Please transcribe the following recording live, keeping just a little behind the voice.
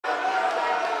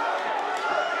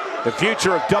The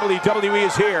future of WWE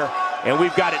is here, and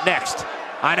we've got it next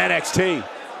on NXT.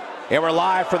 And we're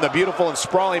live from the beautiful and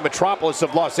sprawling metropolis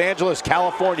of Los Angeles,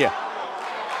 California.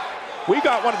 We've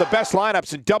got one of the best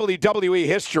lineups in WWE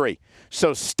history,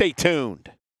 so stay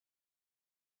tuned.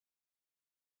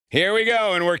 Here we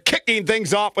go, and we're kicking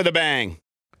things off with a bang.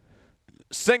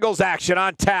 Singles action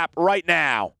on tap right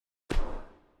now.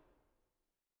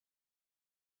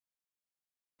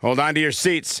 Hold on to your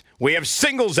seats. We have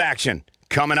singles action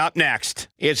coming up next.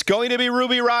 It's going to be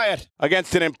Ruby Riott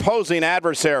against an imposing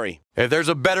adversary. If there's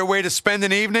a better way to spend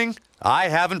an evening, I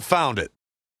haven't found it.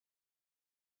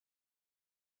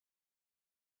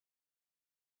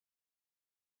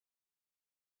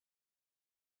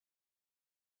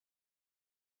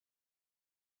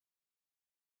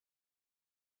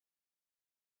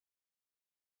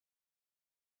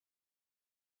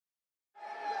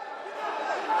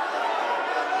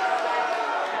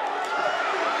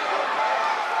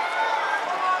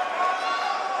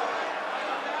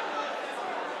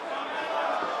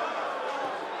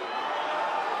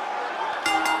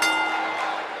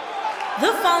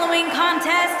 The following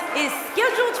contest is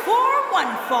scheduled for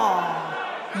one fall.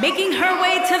 Making her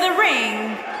way to the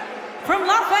ring, from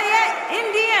Lafayette,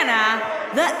 Indiana,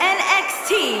 the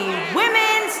NXT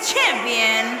Women's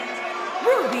Champion,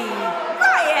 Ruby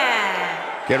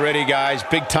Riott. Get ready, guys.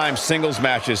 Big-time singles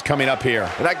matches coming up here.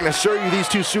 And I can assure you these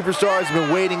two superstars have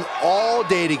been waiting all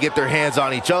day to get their hands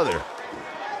on each other.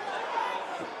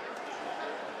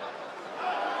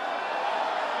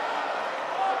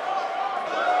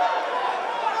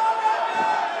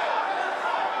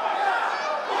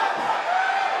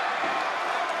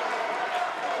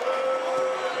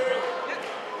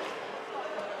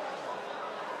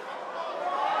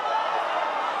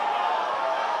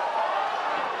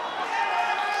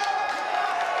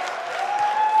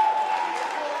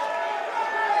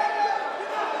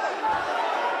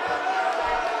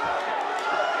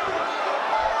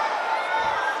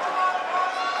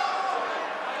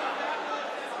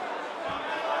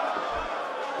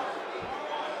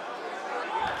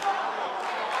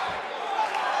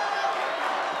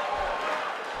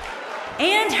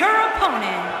 And her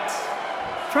opponent,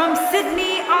 from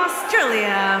Sydney,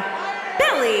 Australia,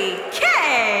 Billie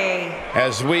Kay.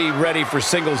 As we ready for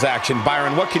singles action,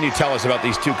 Byron, what can you tell us about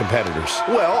these two competitors?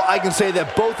 Well, I can say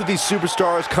that both of these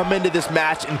superstars come into this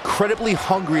match incredibly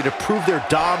hungry to prove their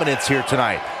dominance here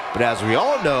tonight. But as we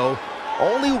all know,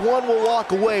 only one will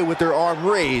walk away with their arm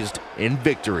raised in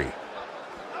victory.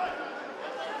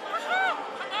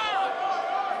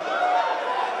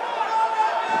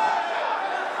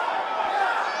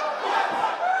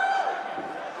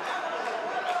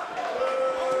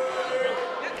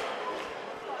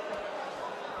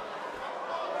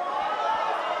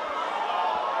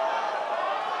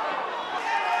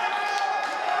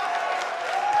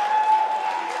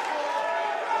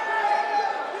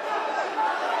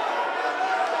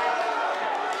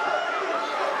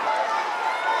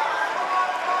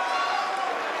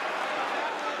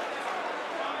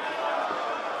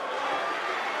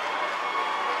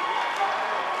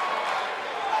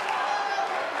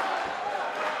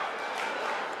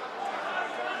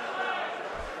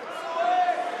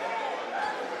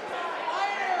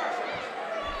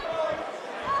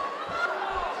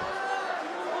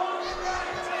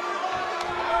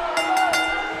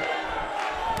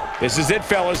 This is it,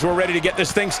 fellas. We're ready to get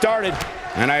this thing started.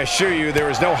 And I assure you,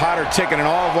 there is no hotter ticket in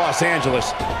all of Los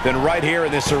Angeles than right here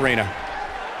in this arena.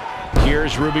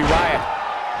 Here's Ruby Riott.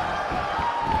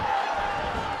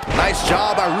 Nice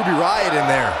job by Ruby Riott in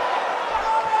there.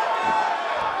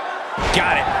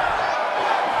 Got it.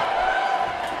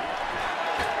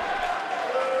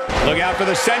 Look out for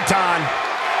the senton.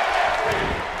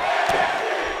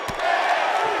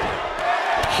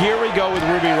 Here we go with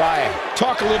Ruby Riott.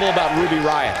 Talk a little about Ruby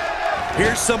Riott.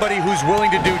 Here's somebody who's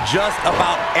willing to do just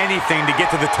about anything to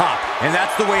get to the top. And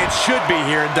that's the way it should be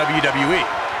here in WWE.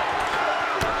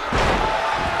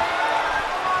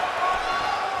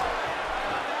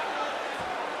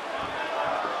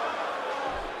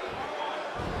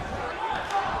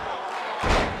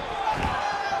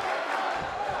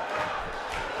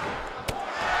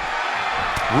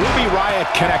 Ruby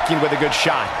Riott connecting with a good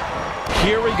shot.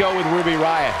 Here we go with Ruby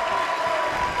Riott.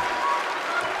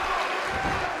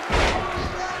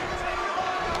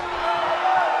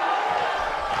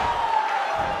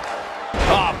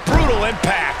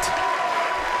 Impact.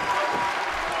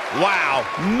 Wow,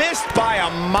 missed by a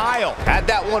mile. Had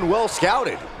that one well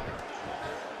scouted.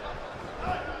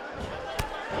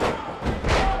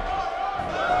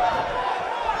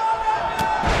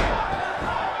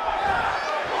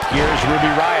 Here's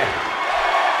Ruby Riott.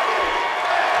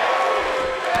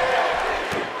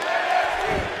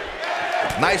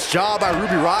 Nice job by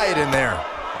Ruby Riott in there.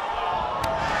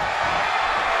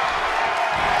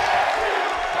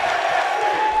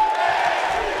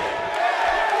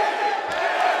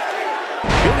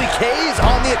 Billie Kay's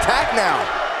on the attack now.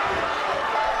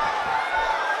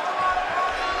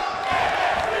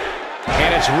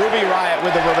 And it's Ruby Riott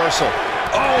with the reversal.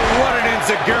 Oh, what an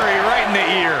enziguri right in the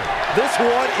ear. This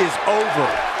one is over.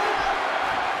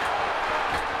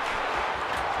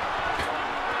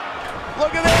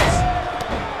 Look at this.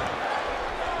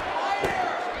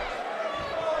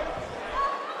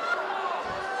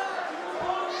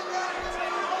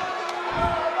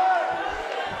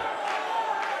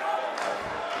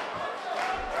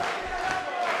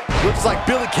 Looks like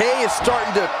Billie Kay is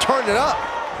starting to turn it up.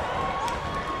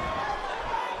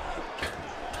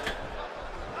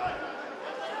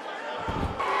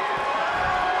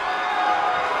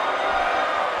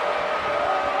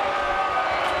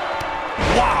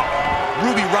 Wow,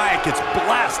 Ruby Riott gets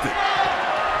blasted.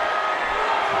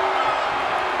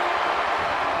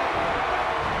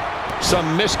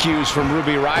 Some miscues from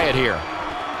Ruby Riott here.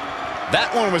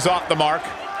 That one was off the mark.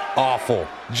 Awful,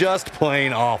 just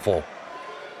plain awful.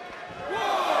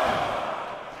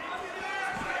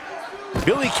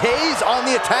 Billie Kay's on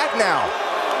the attack now.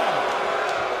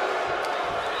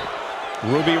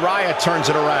 Ruby Riott turns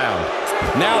it around.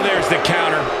 Now there's the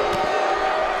counter.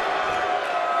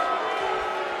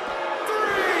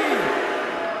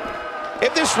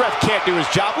 If this ref can't do his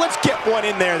job, let's get one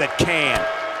in there that can.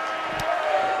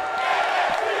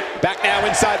 Back now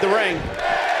inside the ring.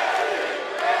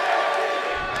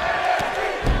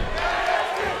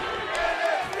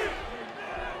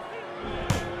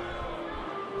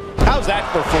 How's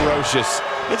that for ferocious?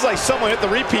 It's like someone hit the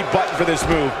repeat button for this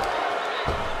move.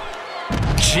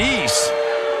 Jeez.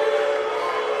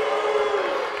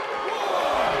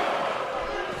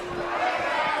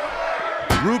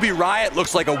 Ruby Riott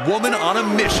looks like a woman on a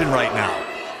mission right now.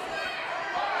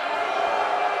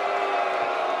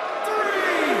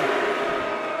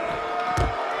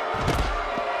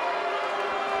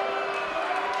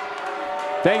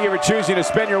 Thank you for choosing to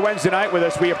spend your Wednesday night with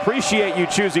us. We appreciate you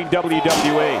choosing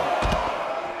WWE.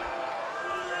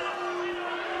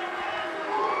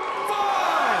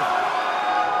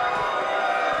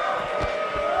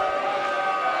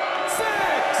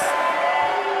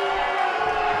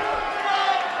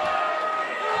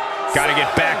 Got to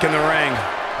get back in the ring.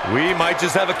 We might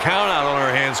just have a count out on our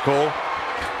hands, Cole. 8.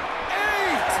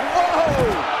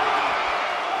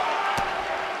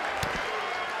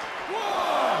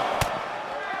 Whoa!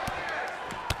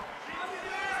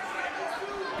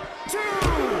 2,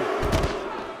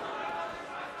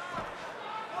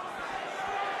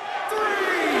 3,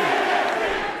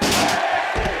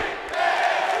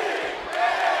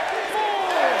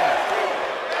 4,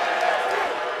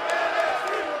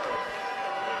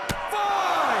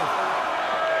 5.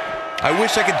 I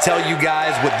wish I could tell you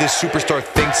guys what this superstar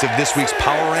thinks of this week's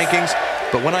power rankings,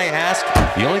 but when I asked,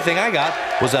 the only thing I got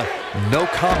was a no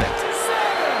comment.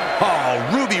 Oh,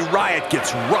 Ruby Riott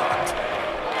gets rocked. 8,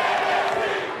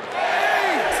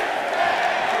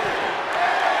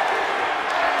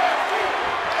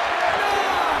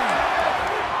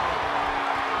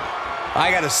 9. I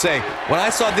gotta say, when I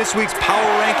saw this week's power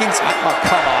rankings, Oh,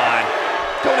 come on.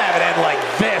 Don't have it end like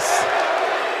this.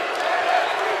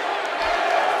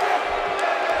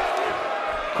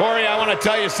 Corey, I want to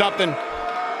tell you something.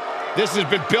 This has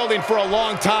been building for a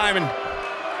long time, and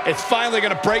it's finally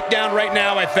going to break down right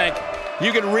now, I think.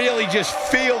 You can really just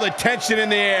feel the tension in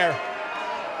the air.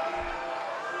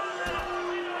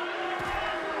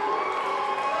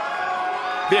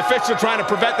 The official trying to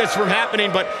prevent this from happening,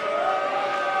 but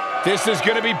this is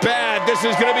going to be bad. This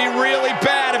is going to be really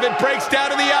bad if it breaks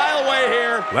down to the aisleway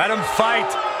here. let him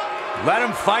fight. Let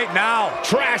him fight now.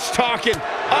 Trash talking. There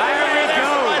we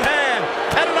go. Right hand.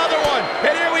 And another one.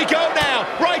 And here we go now.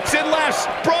 Rights and lefts.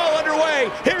 Brawl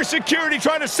underway. Here's security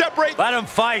trying to separate. Let him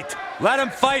fight. Let him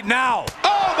fight now.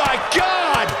 Oh, my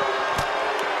God.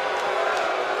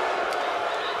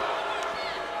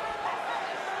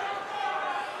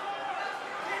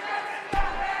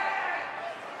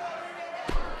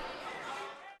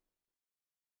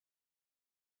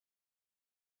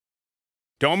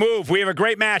 Don't move. We have a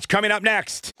great match coming up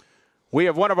next. We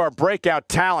have one of our breakout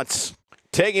talents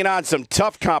taking on some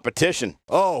tough competition.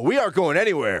 Oh, we aren't going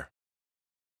anywhere.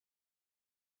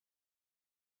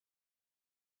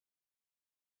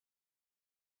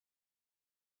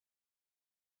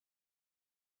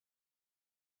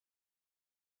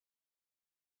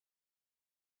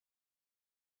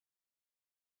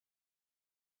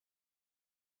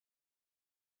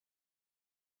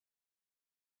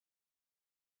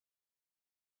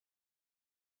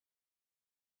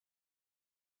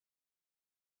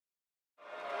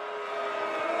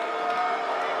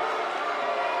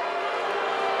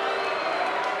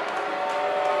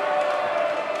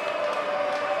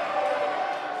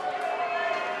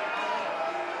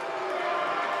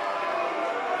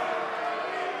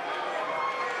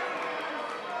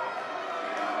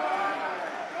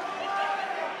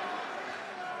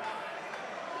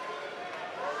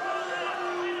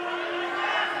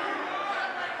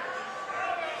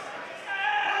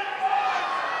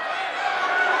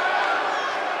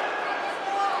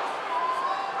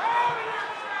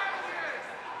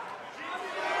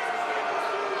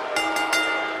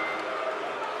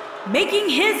 Making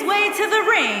his way to the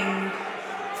ring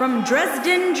from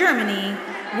Dresden, Germany,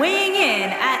 weighing in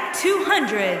at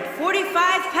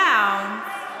 245 pounds,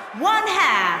 one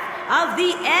half of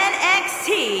the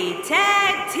NXT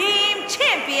Tag Team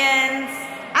Champions,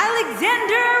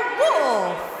 Alexander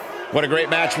Wolf. What a great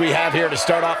match we have here to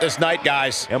start off this night,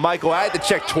 guys. And Michael, I had to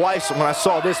check twice when I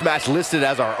saw this match listed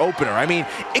as our opener. I mean,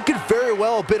 it could very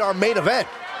well have been our main event.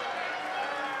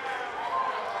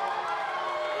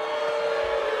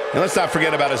 And let's not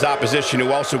forget about his opposition,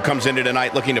 who also comes into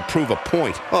tonight looking to prove a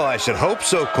point. Oh, I should hope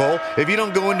so, Cole. If you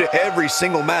don't go into every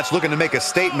single match looking to make a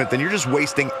statement, then you're just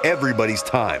wasting everybody's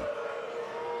time.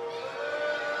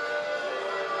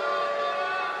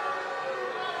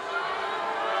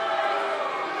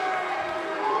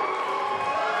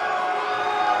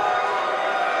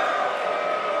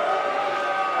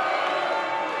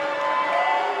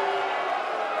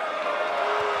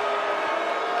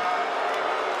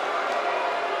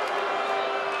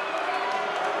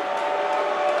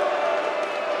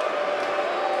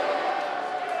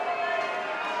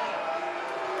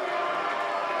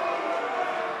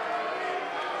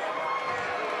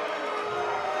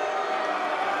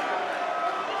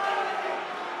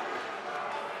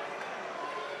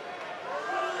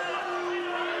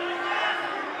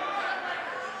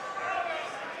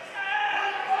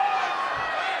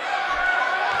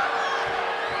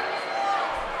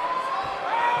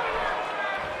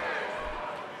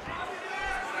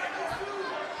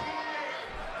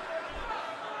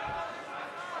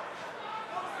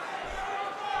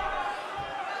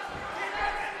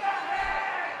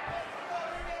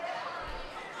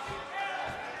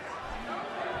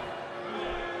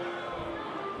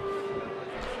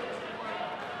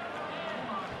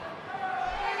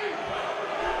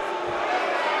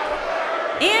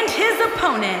 And his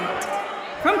opponent,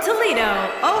 from Toledo,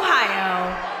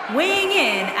 Ohio, weighing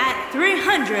in at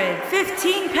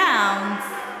 315 pounds,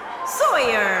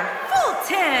 Sawyer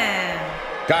Fulton.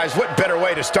 Guys, what better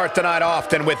way to start the night off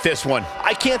than with this one?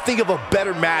 I can't think of a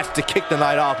better match to kick the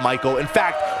night off, Michael. In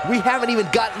fact, we haven't even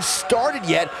gotten started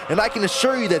yet, and I can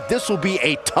assure you that this will be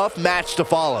a tough match to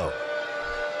follow.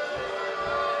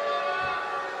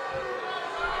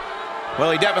 Well,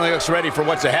 he definitely looks ready for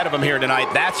what's ahead of him here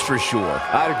tonight, that's for sure.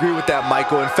 I'd agree with that,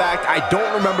 Michael. In fact, I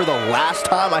don't remember the last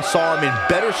time I saw him in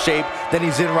better shape than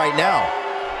he's in right now.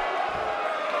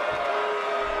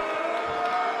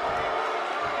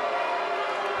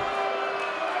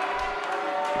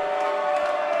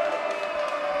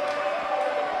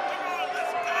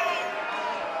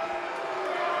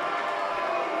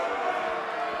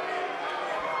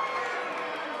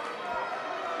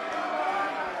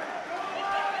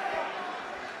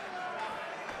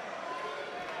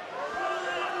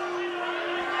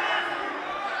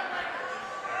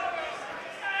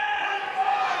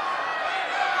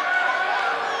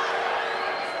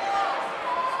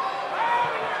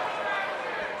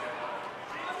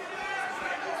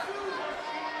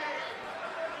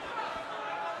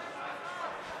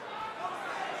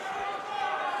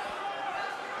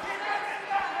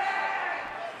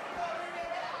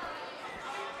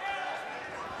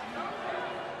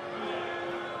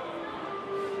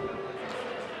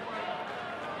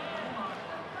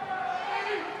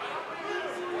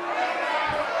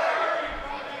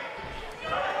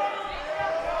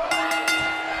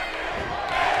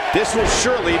 This will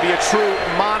surely be a true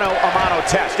mano-a-mano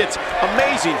test. It's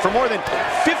amazing. For more than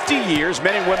 50 years,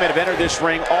 men and women have entered this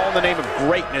ring all in the name of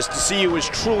greatness to see who is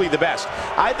truly the best.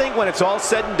 I think when it's all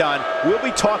said and done, we'll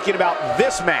be talking about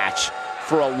this match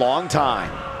for a long time.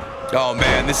 Oh,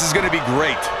 man, this is going to be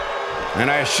great.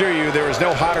 And I assure you, there is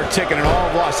no hotter ticket in all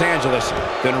of Los Angeles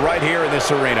than right here in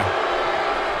this arena.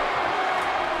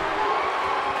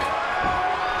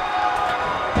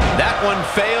 That one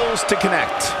fails to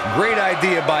connect. Great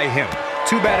idea by him.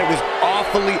 Too bad it was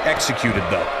awfully executed,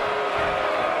 though.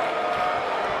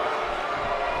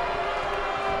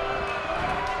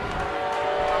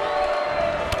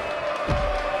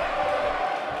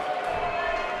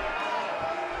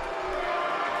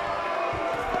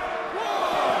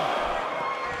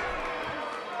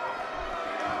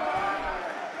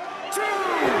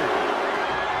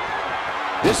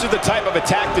 This is the type of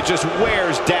attack that just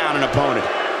wears down an opponent.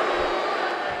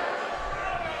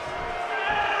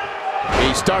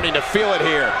 He's starting to feel it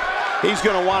here. He's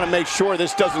going to want to make sure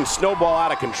this doesn't snowball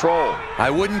out of control. I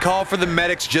wouldn't call for the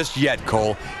medics just yet,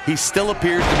 Cole. He still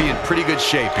appears to be in pretty good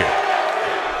shape here.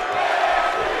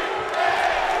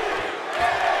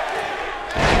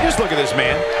 Just look at this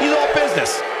man. He's all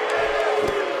business.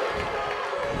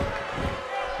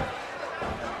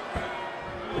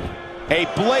 A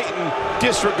blatant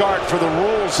disregard for the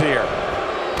rules here.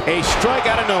 A strike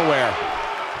out of nowhere.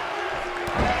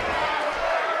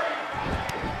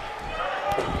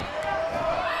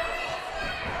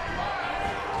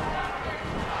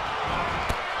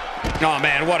 Oh,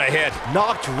 man, what a hit.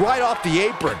 Knocked right off the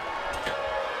apron.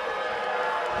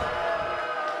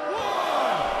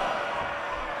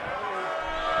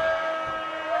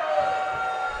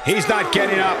 He's not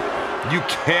getting up. You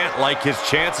can't like his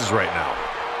chances right now.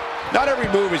 Not every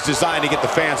move is designed to get the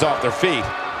fans off their feet.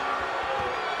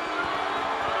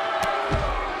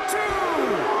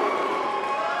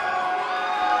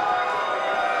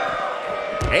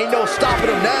 Ain't no stopping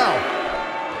him now.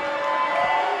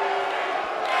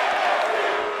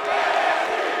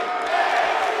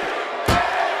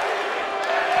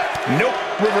 Nope,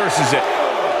 reverses it.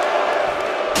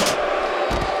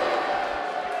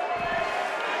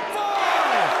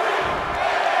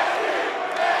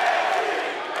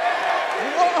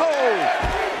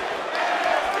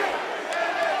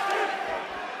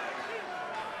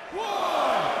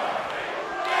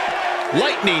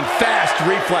 Lightning fast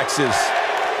reflexes.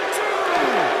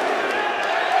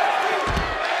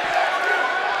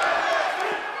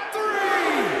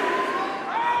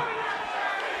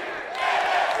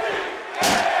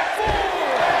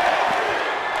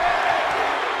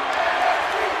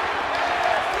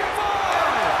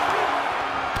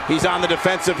 He's on the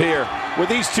defensive here. With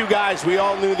these two guys, we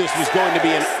all knew this was going to be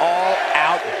an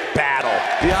all-out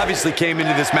battle. He obviously came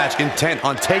into this match intent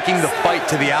on taking the fight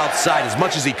to the outside as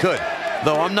much as he could,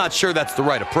 though I'm not sure that's the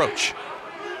right approach.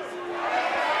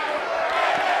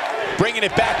 Bringing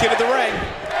it back into the ring,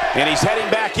 and he's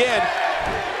heading back in.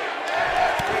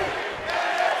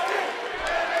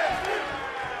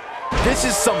 This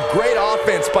is some great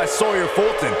offense by Sawyer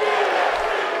Fulton.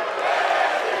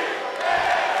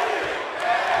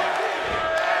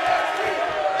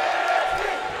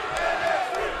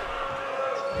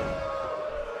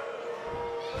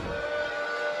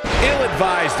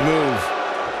 Ill-advised move.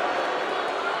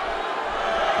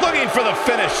 Looking for the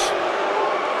finish.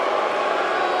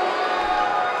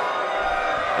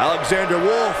 Alexander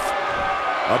Wolf.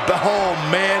 Oh,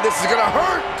 man, this is going to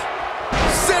hurt.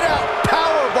 Sit out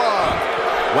powerbomb.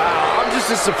 Wow, I'm just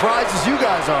as surprised as you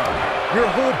guys are. Your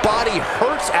whole body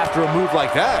hurts after a move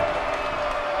like that.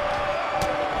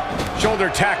 Shoulder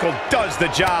tackle does the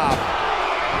job.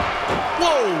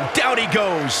 Whoa, down he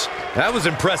goes. That was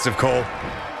impressive, Cole.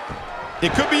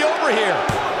 It could be over here.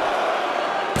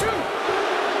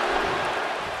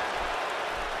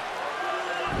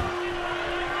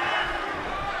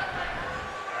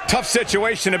 Tough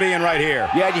situation to be in right here.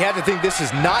 Yeah, you have to think this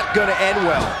is not going to end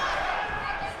well.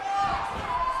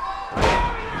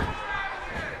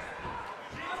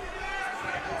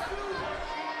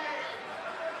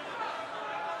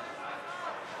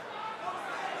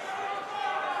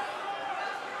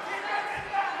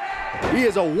 He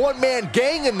is a one-man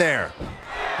gang in there.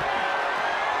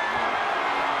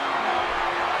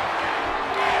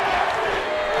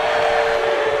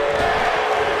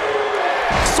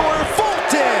 Sawyer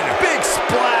Fulton, big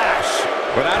splash.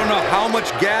 But I don't know how much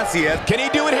gas he has. Can he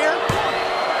do it here?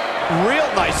 Real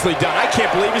nicely done. I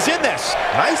can't believe he's in this.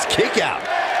 Nice kick out.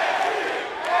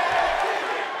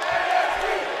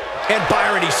 And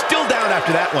Byron, he's still down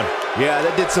after that one. Yeah,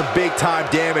 that did some big-time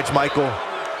damage, Michael.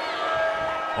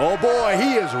 Oh, boy,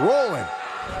 he is rolling.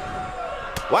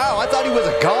 Wow, I thought he was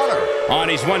a goner. Oh,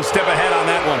 and he's one step ahead on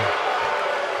that one.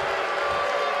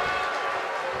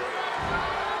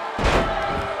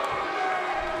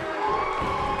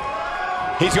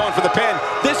 He's going for the pin.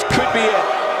 This could be it.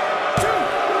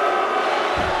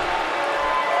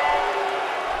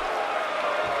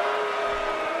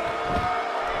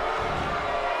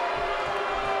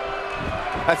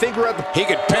 I think we're at the... He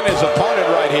could pin his opponent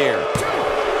right here.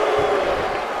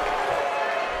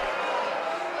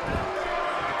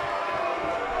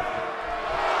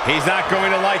 He's not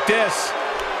going to like this.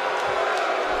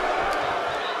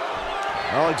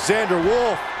 Alexander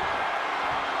Wolf.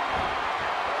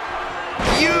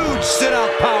 Huge sit-out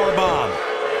powerbomb.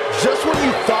 Just when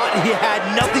you thought he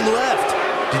had nothing left.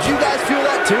 Did you guys feel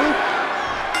that too?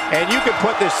 And you can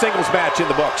put this singles match in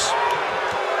the books.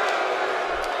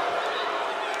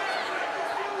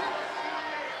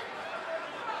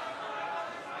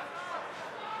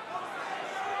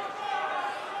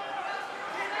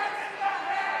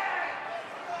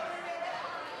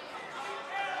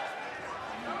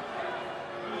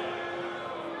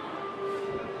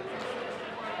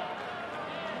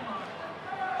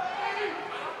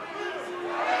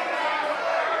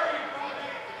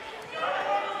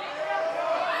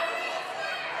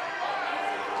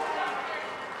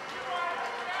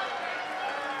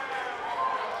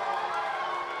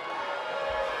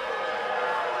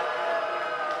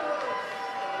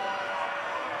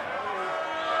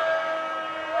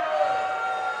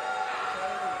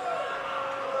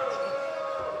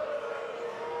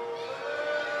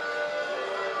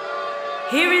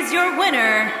 here is your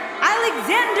winner,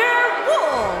 Alexander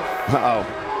Wolf.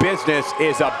 Uh-oh, business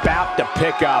is about to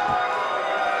pick up.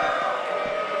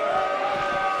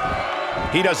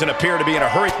 He doesn't appear to be in a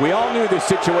hurry. We all knew this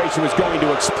situation was going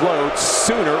to explode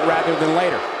sooner rather than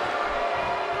later.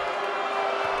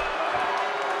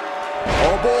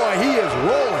 Oh boy, he is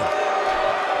rolling.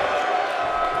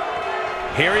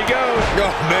 Here he goes.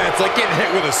 Oh man, it's like getting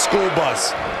hit with a school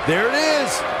bus. There it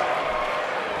is.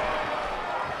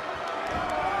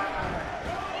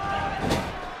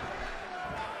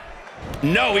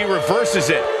 No, he reverses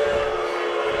it.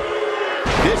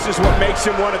 This is what makes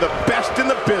him one of the best in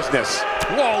the business.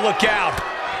 Whoa, look out.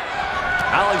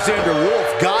 Alexander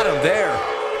Wolf got him there.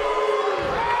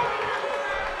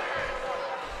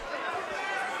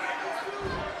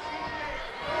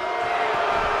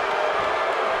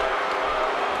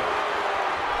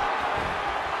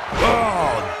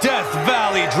 Oh, Death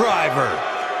Valley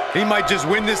Driver. He might just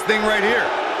win this thing right here.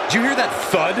 Did you hear that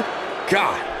thud?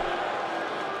 God.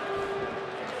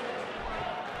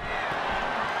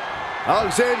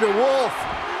 Alexander Wolf.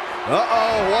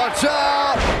 Uh-oh, watch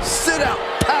out. Sit out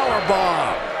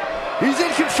powerbomb. He's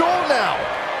in control now.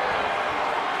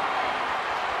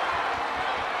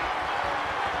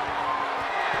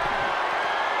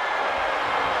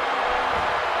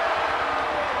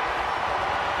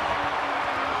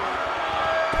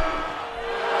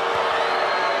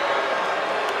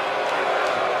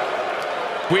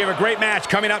 We have a great match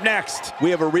coming up next.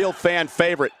 We have a real fan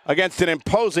favorite against an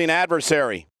imposing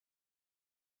adversary.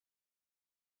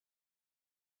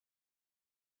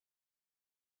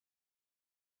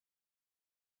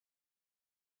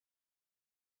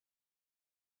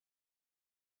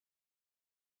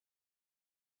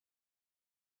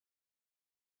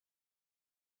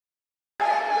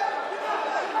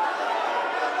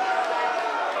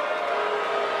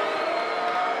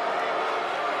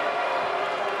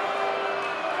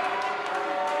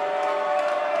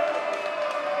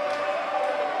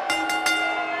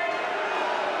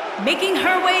 Making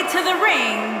her way to the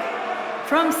ring,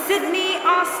 from Sydney,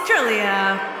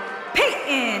 Australia,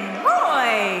 Peyton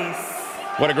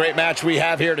Royce. What a great match we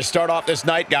have here to start off this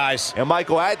night, guys. And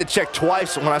Michael, I had to check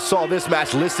twice when I saw this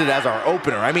match listed as our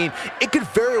opener. I mean, it could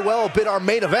very well have been our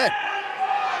main event.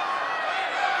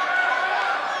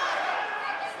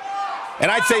 And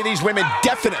I'd say these women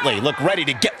definitely look ready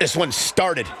to get this one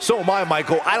started. So am I,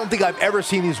 Michael. I don't think I've ever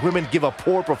seen these women give a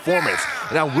poor performance.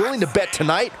 And I'm willing to bet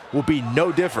tonight will be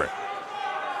no different.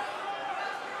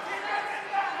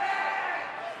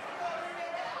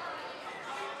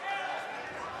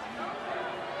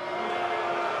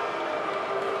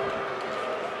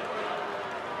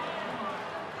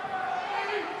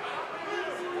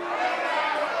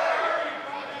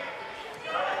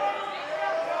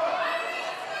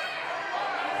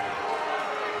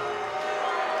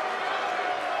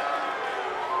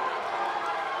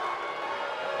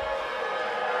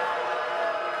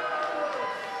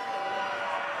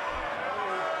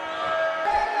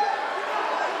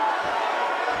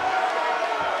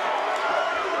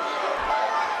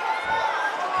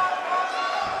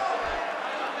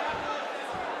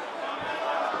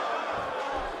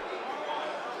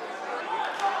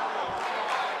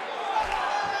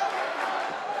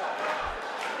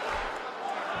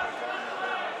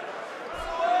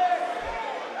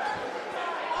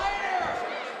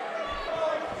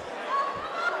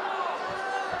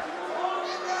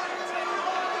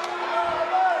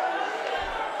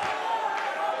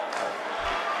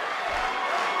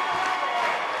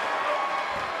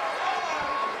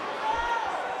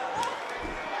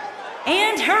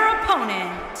 And her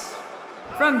opponent,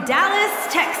 from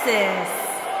Dallas, Texas,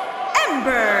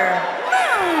 Ember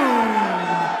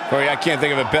Moon. Corey, I can't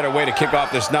think of a better way to kick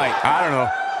off this night. I don't know.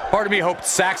 Part of me hoped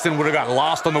Saxton would have got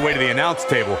lost on the way to the announce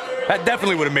table. That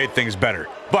definitely would have made things better.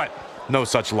 But no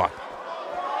such luck.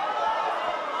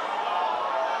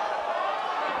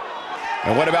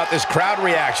 And what about this crowd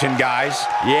reaction, guys?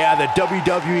 Yeah, the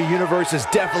WWE Universe is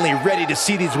definitely ready to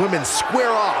see these women square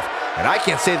off. And I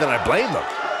can't say that I blame them.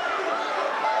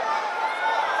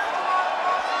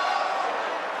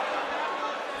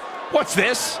 What's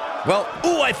this? Well,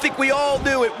 ooh, I think we all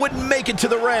knew it wouldn't make it to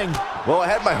the ring. Well, I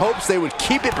had my hopes they would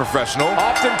keep it professional.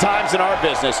 Oftentimes in our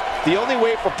business, the only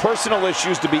way for personal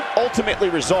issues to be ultimately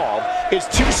resolved is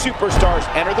two superstars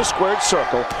enter the squared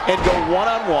circle and go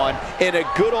one-on-one in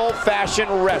a good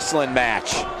old-fashioned wrestling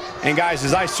match. And guys,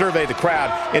 as I survey the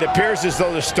crowd, it appears as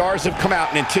though the stars have come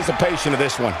out in anticipation of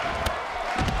this one.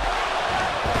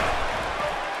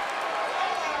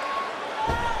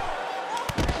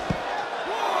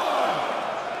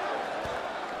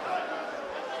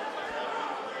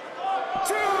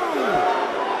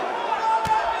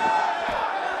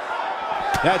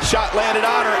 That shot landed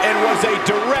on her and was a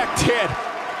direct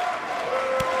hit.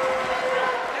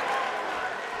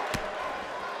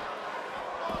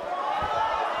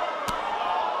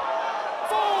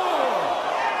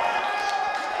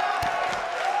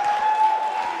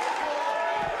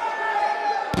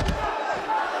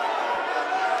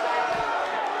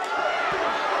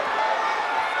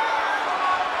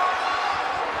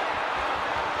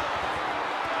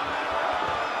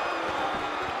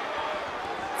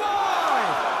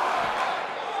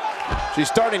 She's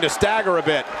starting to stagger a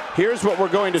bit. Here's what we're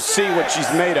going to see what she's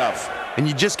made of. And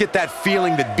you just get that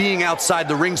feeling that being outside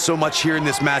the ring so much here in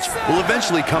this match will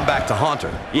eventually come back to haunt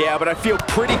her. Yeah, but I feel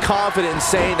pretty confident in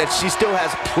saying that she still has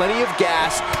plenty of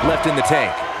gas left in the tank.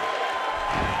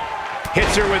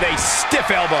 Hits her with a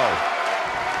stiff elbow.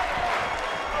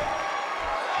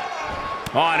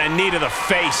 On a knee to the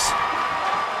face.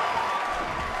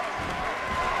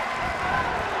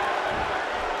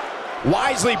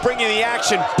 Wisely bringing the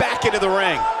action back into the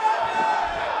ring.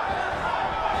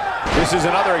 This is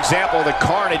another example of the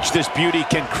carnage this beauty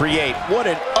can create. What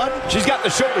an She's got the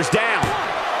shoulders down.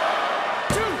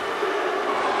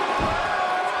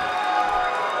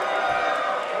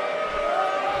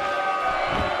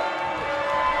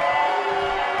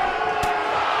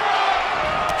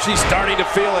 She's starting to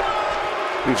feel it.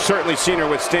 We've certainly seen her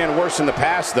withstand worse in the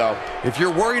past, though. If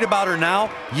you're worried about her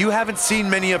now, you haven't seen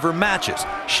many of her matches.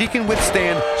 She can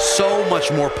withstand so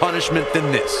much more punishment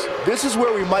than this. This is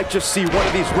where we might just see one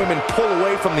of these women pull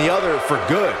away from the other for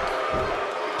good.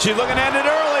 She's looking at it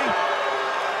early.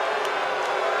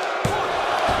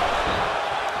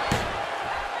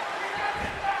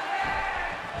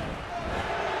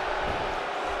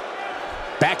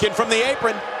 Back in from the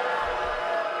apron.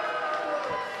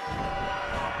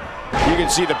 You can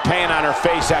see the pain on her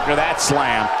face after that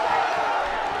slam.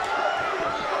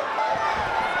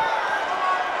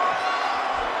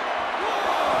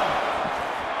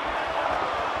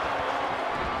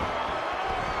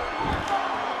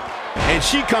 And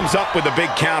she comes up with a big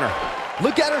counter.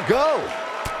 Look at her go.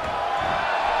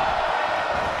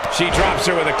 She drops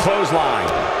her with a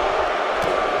clothesline.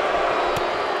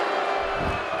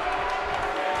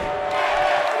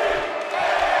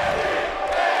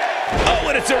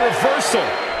 It's a reversal.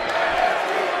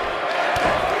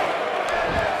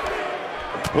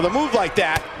 With a move like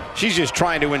that, she's just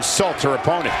trying to insult her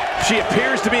opponent. She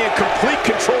appears to be in complete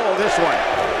control of this one.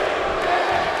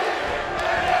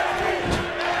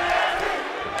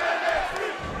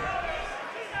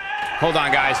 Hold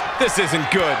on, guys. This isn't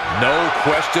good. No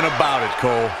question about it,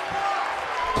 Cole.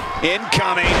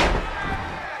 Incoming.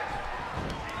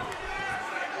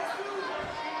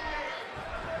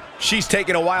 She's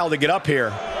taking a while to get up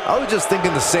here. I was just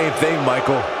thinking the same thing,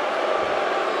 Michael.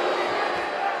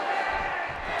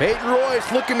 Peyton Royce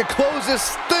looking to close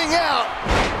this thing out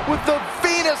with the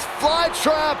Venus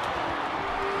flytrap.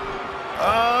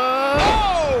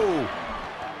 Oh!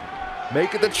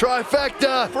 Make it the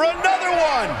trifecta For another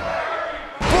one.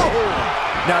 Boom!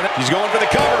 Now he's going for the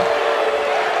cover.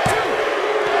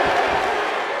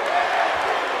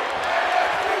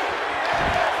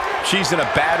 She's in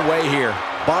a bad way here.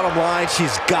 Bottom line,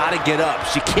 she's got to get up.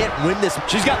 She can't win this.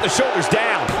 She's got the shoulders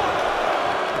down.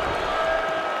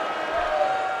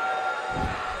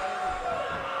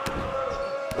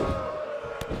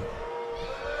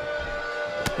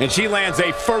 And she lands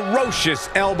a ferocious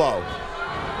elbow.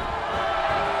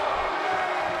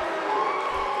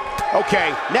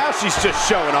 Okay, now she's just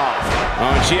showing off.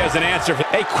 Oh, and she has an answer.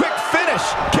 A quick finish.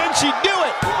 Can she do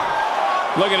it?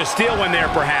 Looking to steal one there,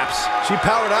 perhaps. She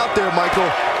powered out there, Michael.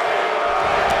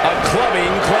 A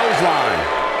clubbing clothesline.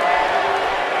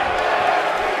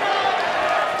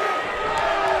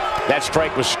 That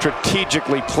strike was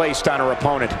strategically placed on her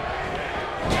opponent.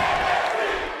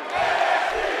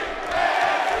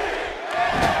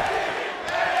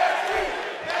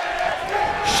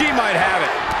 She might have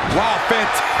it. Wow,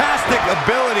 fantastic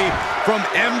ability from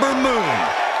Ember Moon.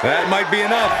 That might be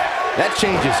enough. That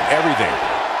changes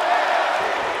everything.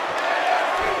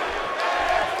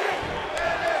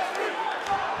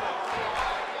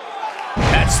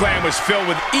 That slam was filled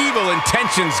with evil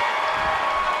intentions.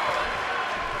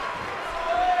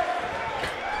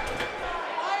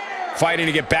 Fighting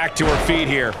to get back to her feet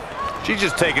here. She's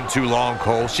just taking too long,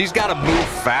 Cole. She's got to move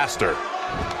faster.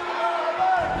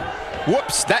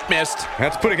 Whoops, that missed.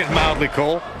 That's putting it mildly,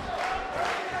 Cole.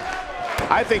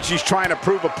 I think she's trying to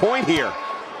prove a point here.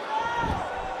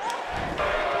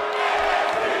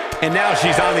 And now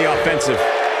she's on the offensive.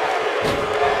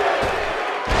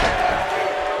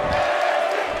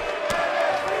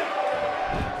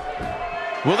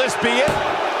 Will this be it?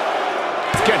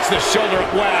 Gets the shoulder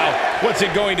up. Wow, what's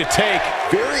it going to take?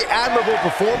 Very admirable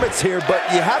performance here, but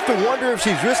you have to wonder if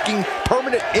she's risking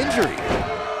permanent injury.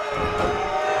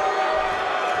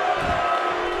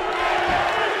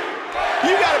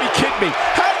 You gotta be kidding me.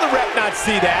 How did the ref not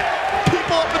see that?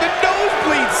 People up in the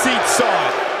nosebleed seats saw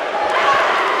it.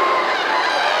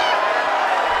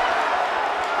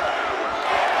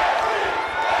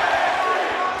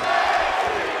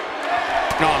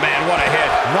 Oh, man, what a hit.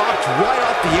 Knocked right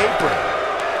off the apron.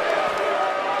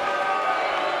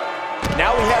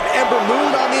 Now we have Ember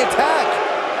Moon on the attack.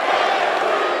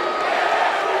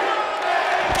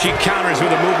 She counters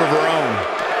with a move of her own.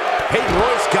 Peyton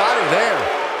Royce got her there.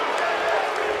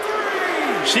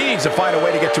 She needs to find a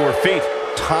way to get to her feet.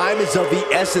 Time is of the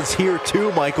essence here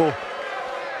too, Michael.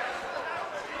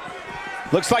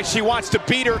 Looks like she wants to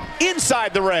beat her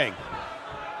inside the ring.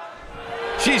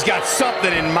 She's got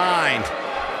something in mind.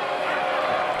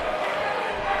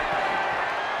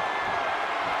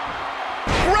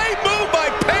 Great move by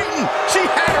Peyton. She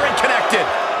had her and connected.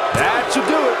 That should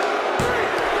do it.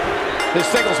 This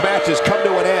singles match has come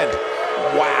to an end.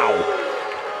 Wow.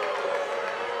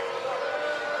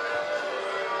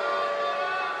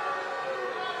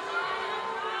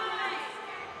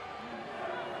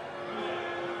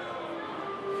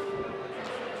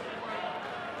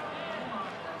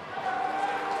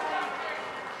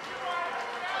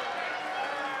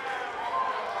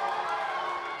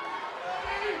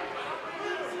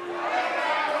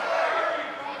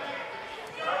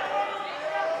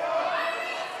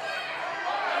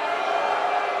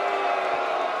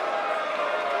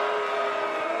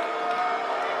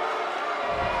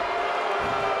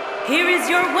 Here is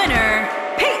your winner,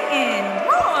 Peyton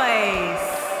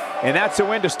Royce. And that's a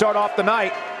win to start off the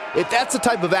night. If that's the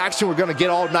type of action we're going to get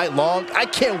all night long, I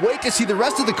can't wait to see the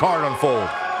rest of the card unfold.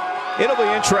 It'll be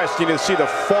interesting to see the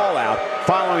fallout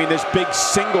following this big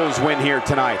singles win here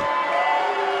tonight.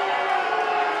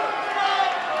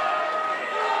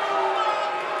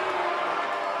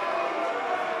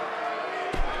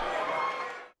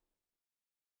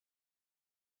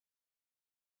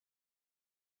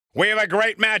 We have a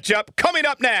great matchup coming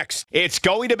up next. It's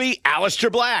going to be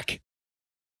Aleister Black.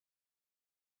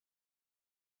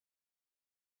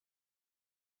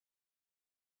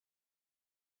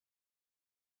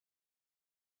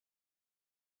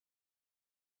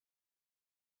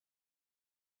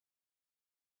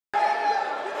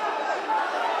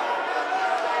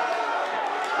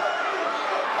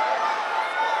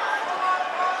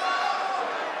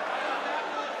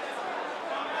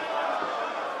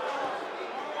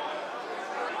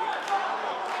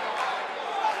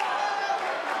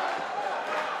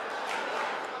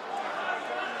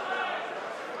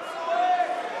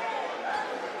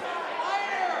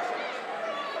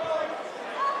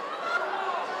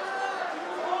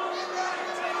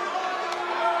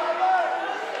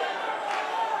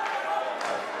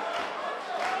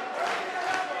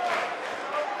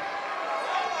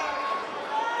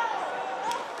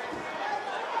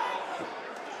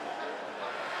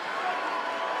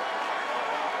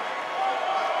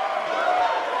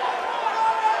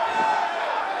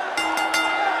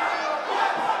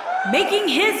 Making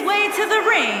his way to the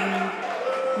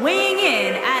ring, weighing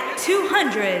in at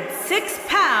 206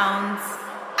 pounds,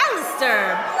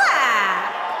 Aleister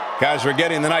Black. Guys, we're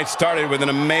getting the night started with an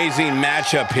amazing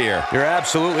matchup here. You're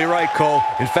absolutely right, Cole.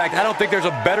 In fact, I don't think there's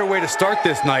a better way to start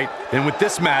this night than with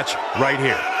this match right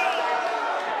here.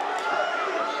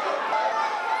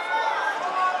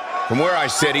 From where I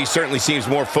sit, he certainly seems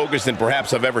more focused than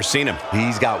perhaps I've ever seen him.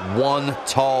 He's got one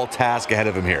tall task ahead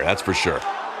of him here, that's for sure.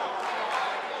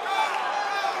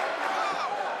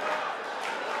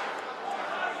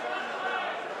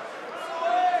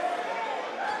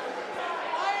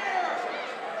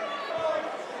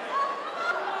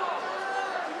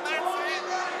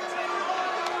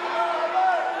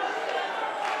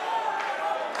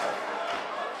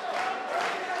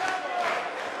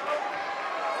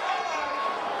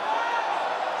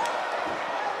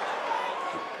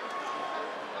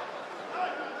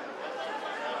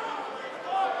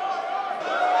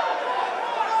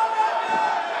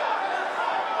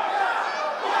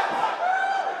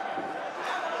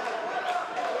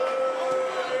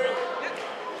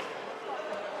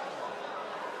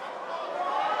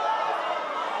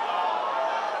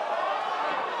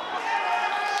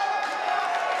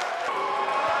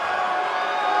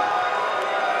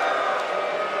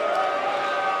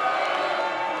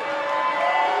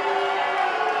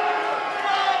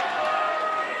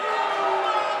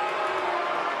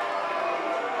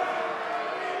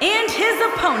 And his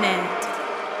opponent,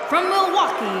 from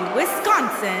Milwaukee,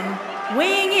 Wisconsin,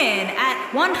 weighing in at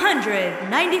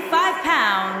 195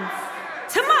 pounds,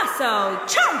 Tommaso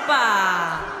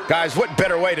Ciampa. Guys, what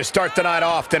better way to start the night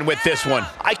off than with this one?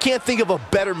 I can't think of a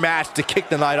better match to kick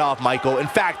the night off, Michael. In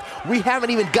fact, we haven't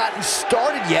even gotten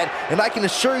started yet, and I can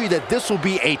assure you that this will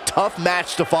be a tough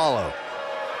match to follow.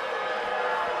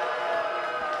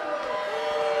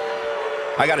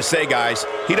 I gotta say, guys,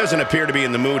 he doesn't appear to be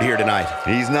in the mood here tonight.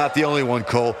 He's not the only one,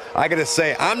 Cole. I gotta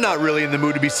say, I'm not really in the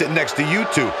mood to be sitting next to you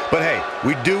two. But hey,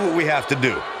 we do what we have to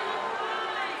do.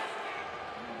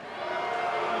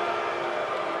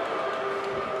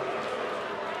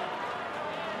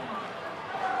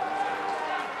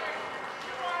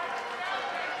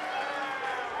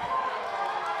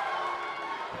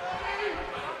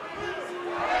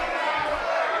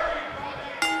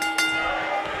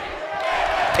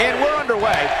 And we're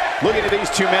underway. Looking at these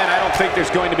two men, I don't think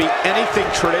there's going to be anything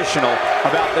traditional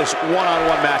about this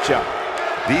one-on-one matchup.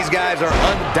 These guys are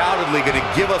undoubtedly going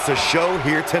to give us a show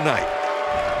here tonight.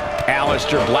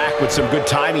 Aleister Black with some good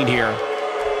timing here.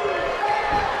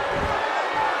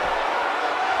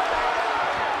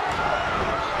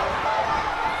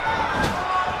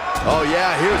 Oh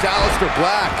yeah, here's Aleister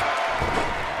Black.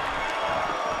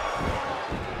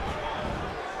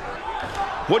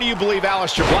 What do you believe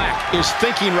Aleister Black is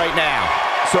thinking right now?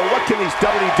 So what can these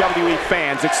WWE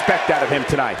fans expect out of him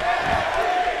tonight?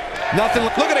 Nothing.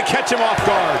 Looking to catch him off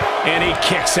guard. And he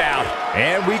kicks out.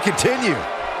 And we continue.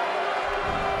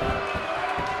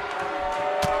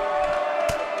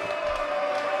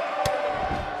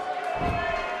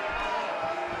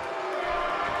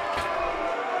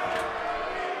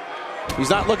 He's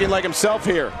not looking like himself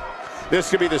here. This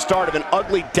could be the start of an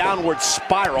ugly downward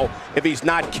spiral if he's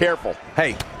not careful.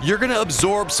 Hey, you're going to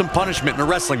absorb some punishment in a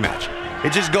wrestling match.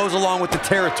 It just goes along with the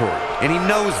territory, and he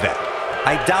knows that.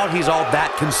 I doubt he's all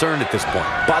that concerned at this point.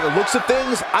 By the looks of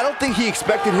things, I don't think he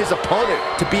expected his opponent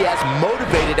to be as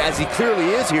motivated as he clearly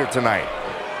is here tonight.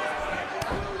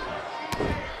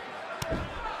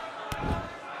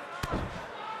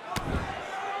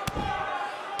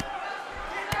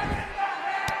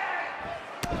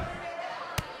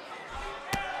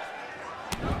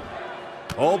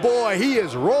 Oh boy, he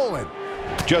is rolling.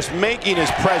 Just making his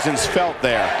presence felt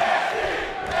there.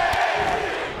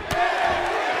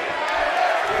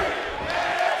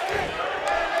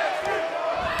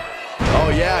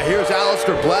 Oh yeah, here's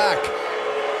Aleister Black.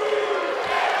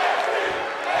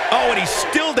 Oh, and he's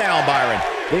still down, Byron.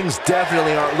 Things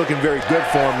definitely aren't looking very good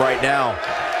for him right now.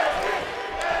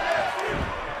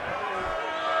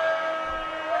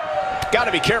 Got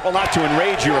to be careful not to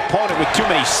enrage your opponent with too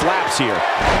many slaps here.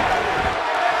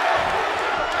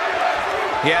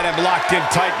 He had him locked in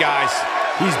tight, guys.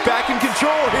 He's back in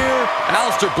control here.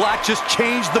 Aleister Black just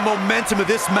changed the momentum of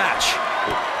this match.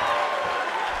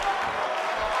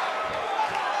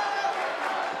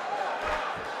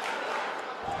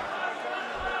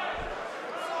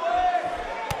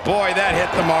 Boy, that hit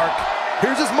the mark.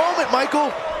 Here's his moment, Michael.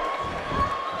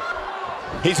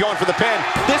 He's going for the pin.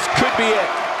 This could be it.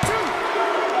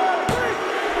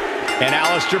 And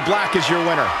Aleister Black is your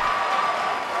winner.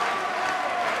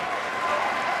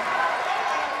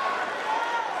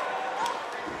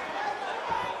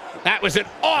 That was an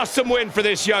awesome win for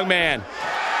this young man.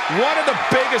 One of the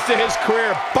biggest in his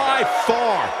career by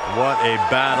far. What a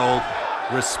battle.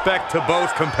 Respect to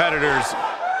both competitors.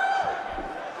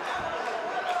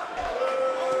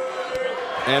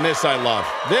 And this I love.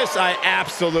 This I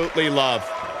absolutely love.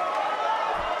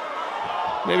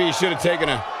 Maybe you should have taken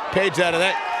a page out of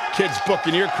that kid's book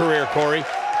in your career, Corey.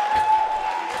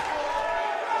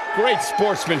 Great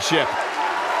sportsmanship.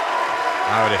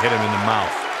 I would have hit him in the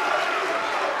mouth.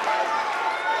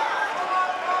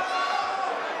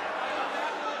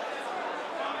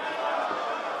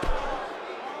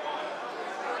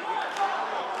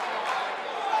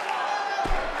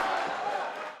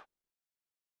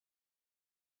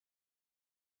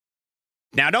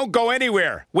 Now don't go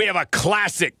anywhere. We have a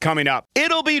classic coming up.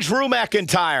 It'll be Drew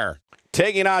McIntyre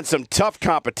Taking on some tough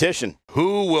competition.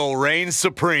 Who will reign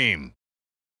supreme?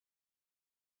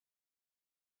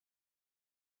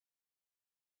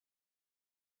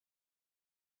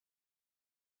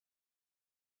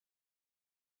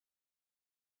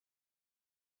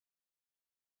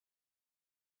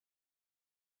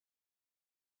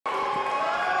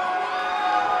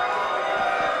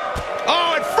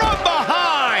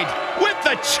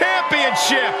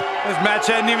 Championship. This match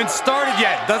hadn't even started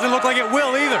yet. Doesn't look like it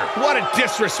will either. What a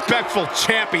disrespectful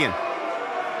champion.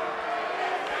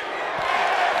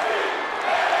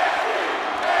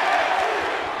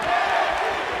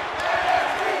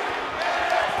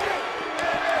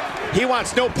 He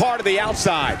wants no part of the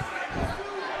outside.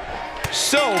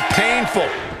 So painful.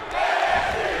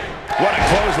 What a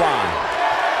clothesline.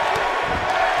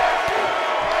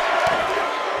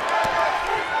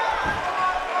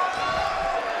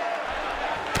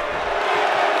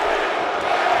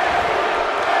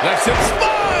 That's it.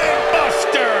 Spine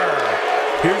buster.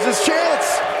 Here's his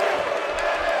chance.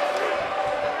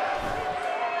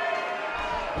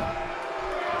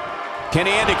 Can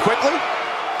he end it quickly?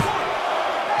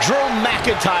 Drew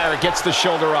McIntyre gets the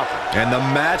shoulder up. And the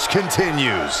match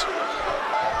continues.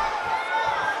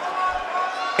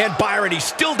 And Byron, he's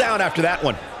still down after that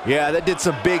one. Yeah, that did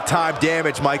some big time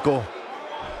damage, Michael.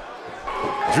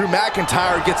 Drew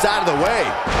McIntyre gets out of the way.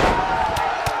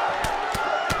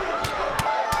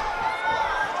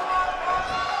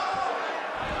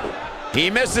 He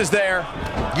misses there.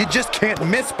 You just can't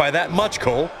miss by that much,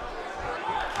 Cole.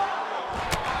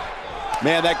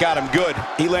 Man, that got him good.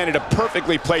 He landed a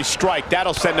perfectly placed strike.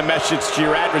 That'll send a message to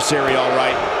your adversary, all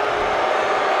right.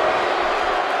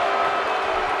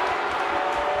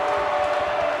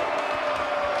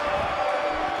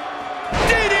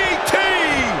 DDT!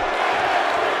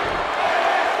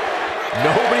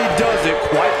 Nobody does it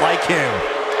quite like him.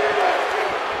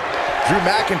 Drew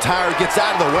McIntyre gets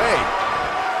out of the way.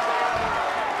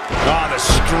 Oh, the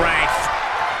strength.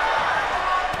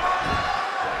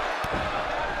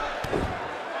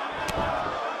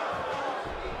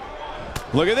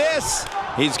 Look at this.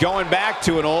 He's going back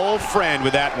to an old friend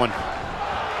with that one.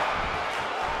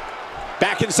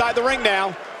 Back inside the ring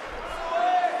now.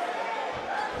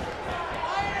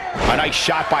 A nice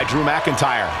shot by Drew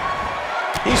McIntyre.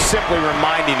 He's simply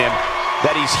reminding him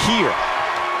that he's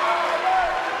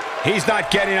here. He's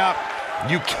not getting up.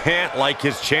 You can't like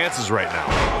his chances right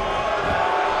now.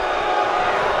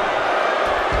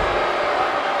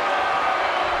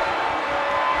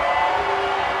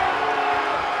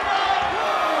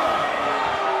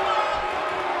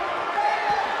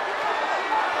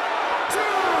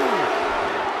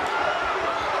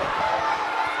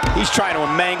 He's trying to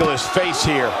mangle his face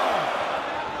here.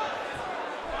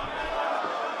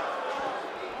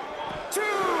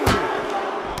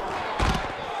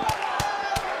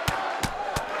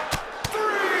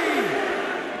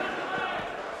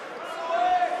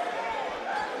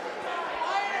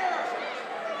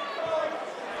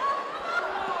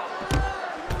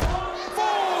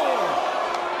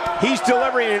 He's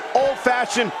delivering an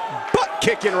old-fashioned butt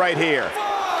kicking right here.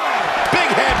 Big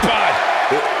headbutt.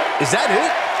 Is that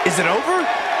it? Is it over?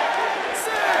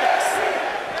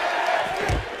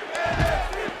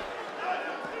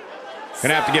 6.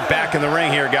 Gonna have to get back in the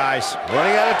ring here, guys.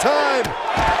 Running out of time.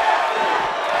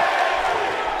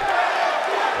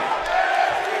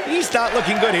 He's not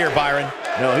looking good here, Byron.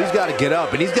 No, he's got to get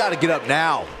up, and he's got to get up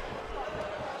now.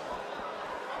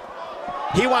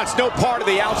 He wants no part of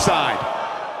the outside.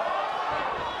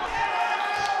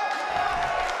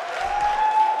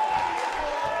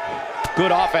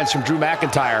 Good offense from Drew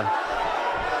McIntyre.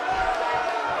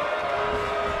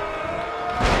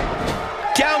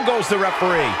 Down goes the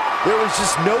referee. There was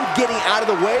just no getting out of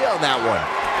the way on that one.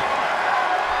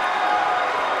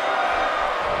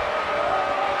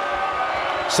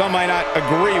 Some might not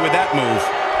agree with that move.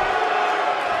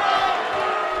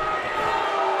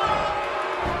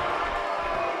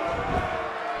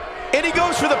 And he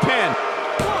goes for the pin.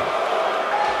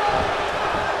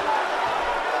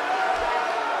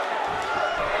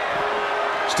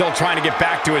 Still trying to get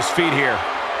back to his feet here.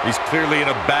 He's clearly in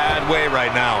a bad way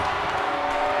right now.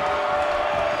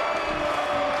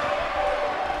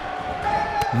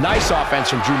 Nice offense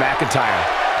from Drew McIntyre.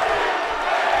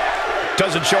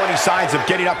 Doesn't show any signs of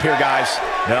getting up here, guys.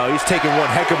 No, he's taking one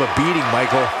heck of a beating,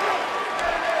 Michael.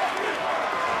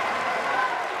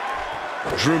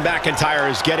 Drew McIntyre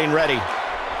is getting ready.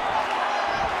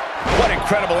 What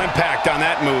incredible impact on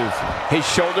that move. His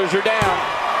shoulders are down.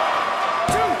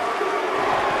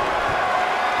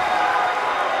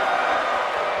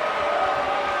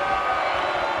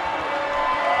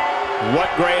 What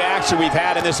great action we've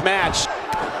had in this match.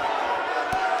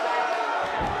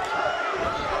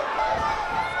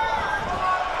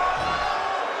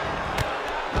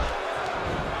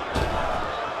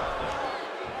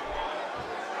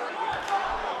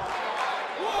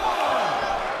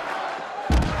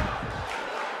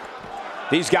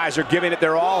 These guys are giving it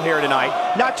their all here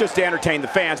tonight, not just to entertain the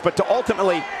fans, but to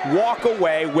ultimately walk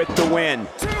away with the win.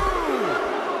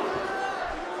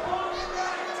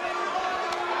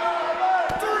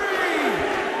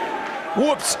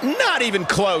 Whoops, not even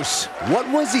close. What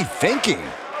was he thinking?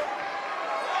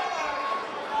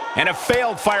 And a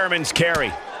failed fireman's carry.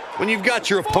 When you've got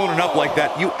your opponent up like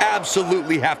that, you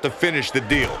absolutely have to finish the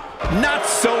deal. Not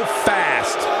so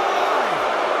fast.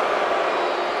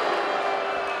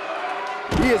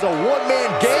 He is a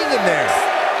one-man gang in there.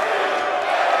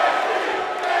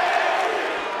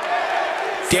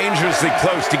 Dangerously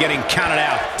close to getting counted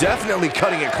out. Definitely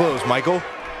cutting it close, Michael.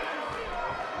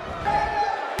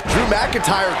 Drew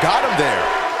McIntyre got him there.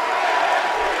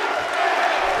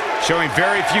 Showing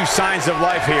very few signs of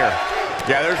life here.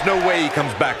 Yeah, there's no way he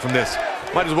comes back from this.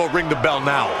 Might as well ring the bell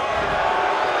now.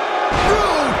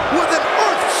 Drew with an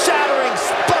earth-shattering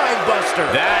spine buster.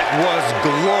 That was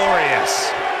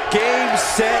glorious. Game,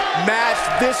 set,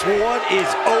 match. This one is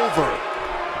over.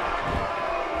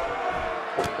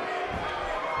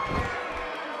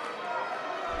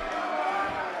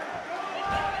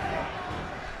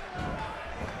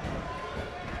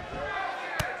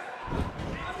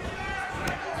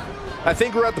 I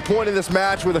think we're at the point in this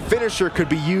match where the finisher could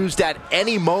be used at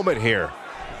any moment here.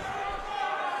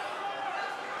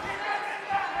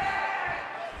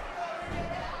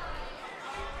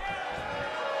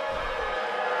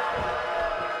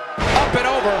 Up and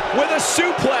over with a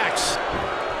suplex.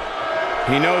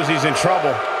 He knows he's in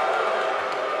trouble.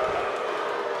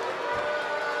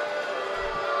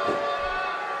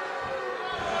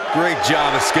 Great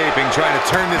job escaping, trying to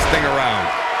turn this thing around.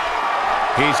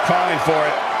 He's calling for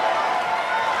it.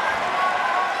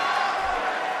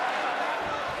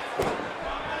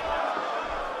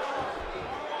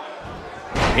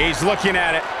 He's looking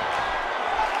at it.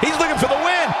 He's looking for the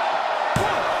win.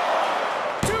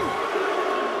 1, 2,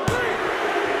 3.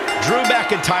 Drew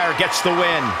McIntyre gets the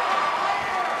win.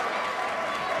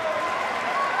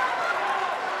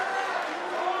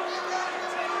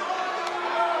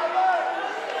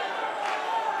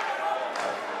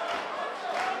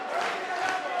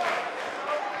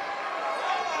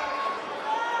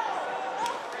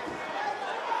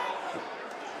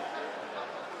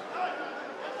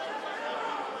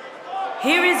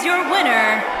 Here is your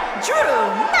winner, Drew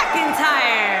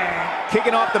McIntyre.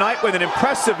 Kicking off the night with an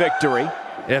impressive victory.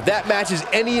 And if that match is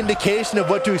any indication of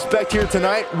what to expect here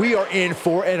tonight, we are in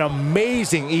for an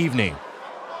amazing evening.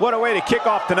 What a way to kick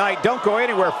off tonight. Don't go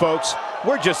anywhere, folks.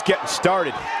 We're just getting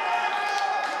started.